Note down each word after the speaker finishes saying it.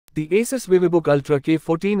The ASUS VivoBook Ultra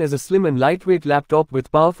K14 is a slim and lightweight laptop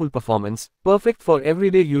with powerful performance, perfect for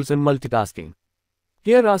everyday use and multitasking.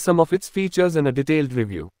 Here are some of its features and a detailed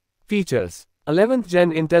review. Features: 11th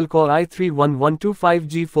Gen Intel Core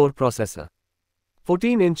i3-1125G4 processor.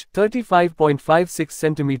 14-inch, 35.56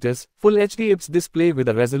 cm, Full HD IPS display with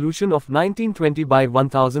a resolution of 1920 by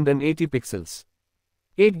 1080 pixels.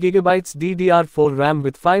 8GB DDR4 RAM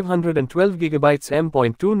with 512GB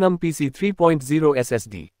M.2 num PC 3.0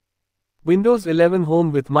 SSD. Windows 11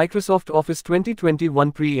 Home with Microsoft Office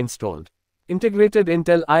 2021 pre-installed. Integrated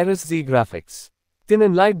Intel Iris Xe graphics. Thin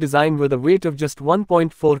and light design with a weight of just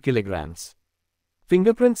 1.4 kg.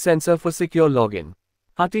 Fingerprint sensor for secure login.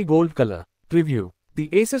 Hearty gold color. Review. The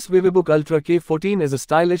ASUS VivoBook Ultra K14 is a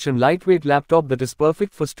stylish and lightweight laptop that is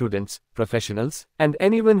perfect for students, professionals, and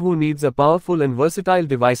anyone who needs a powerful and versatile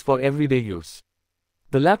device for everyday use.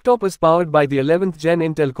 The laptop is powered by the 11th Gen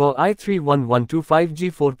Intel Core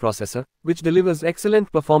i3-1125G4 processor, which delivers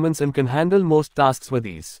excellent performance and can handle most tasks with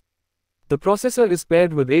ease. The processor is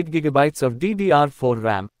paired with 8GB of DDR4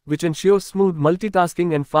 RAM, which ensures smooth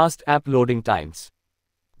multitasking and fast app loading times.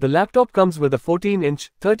 The laptop comes with a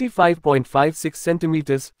 14-inch, 35.56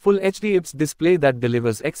 cm, Full HD IPS display that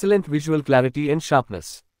delivers excellent visual clarity and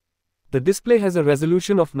sharpness. The display has a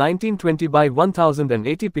resolution of 1920 by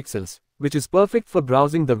 1080 pixels, which is perfect for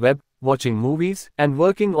browsing the web, watching movies, and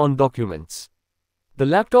working on documents. The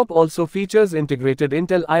laptop also features integrated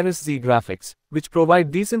Intel Iris Xe graphics, which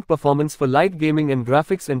provide decent performance for light gaming and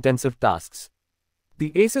graphics-intensive tasks.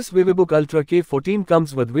 The ASUS VivoBook Ultra K14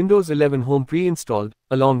 comes with Windows 11 Home pre-installed,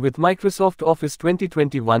 along with Microsoft Office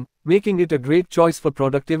 2021, making it a great choice for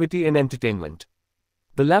productivity and entertainment.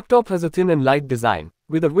 The laptop has a thin and light design,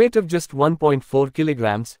 with a weight of just 1.4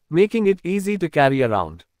 kg, making it easy to carry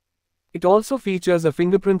around. It also features a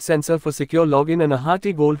fingerprint sensor for secure login and a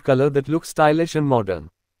hearty gold color that looks stylish and modern.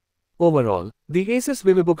 Overall, the ASUS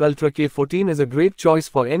VivoBook Ultra K14 is a great choice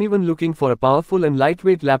for anyone looking for a powerful and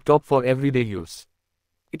lightweight laptop for everyday use.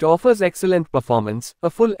 It offers excellent performance, a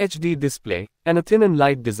Full HD display, and a thin and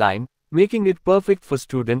light design, making it perfect for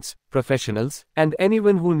students, professionals, and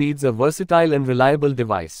anyone who needs a versatile and reliable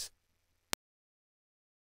device.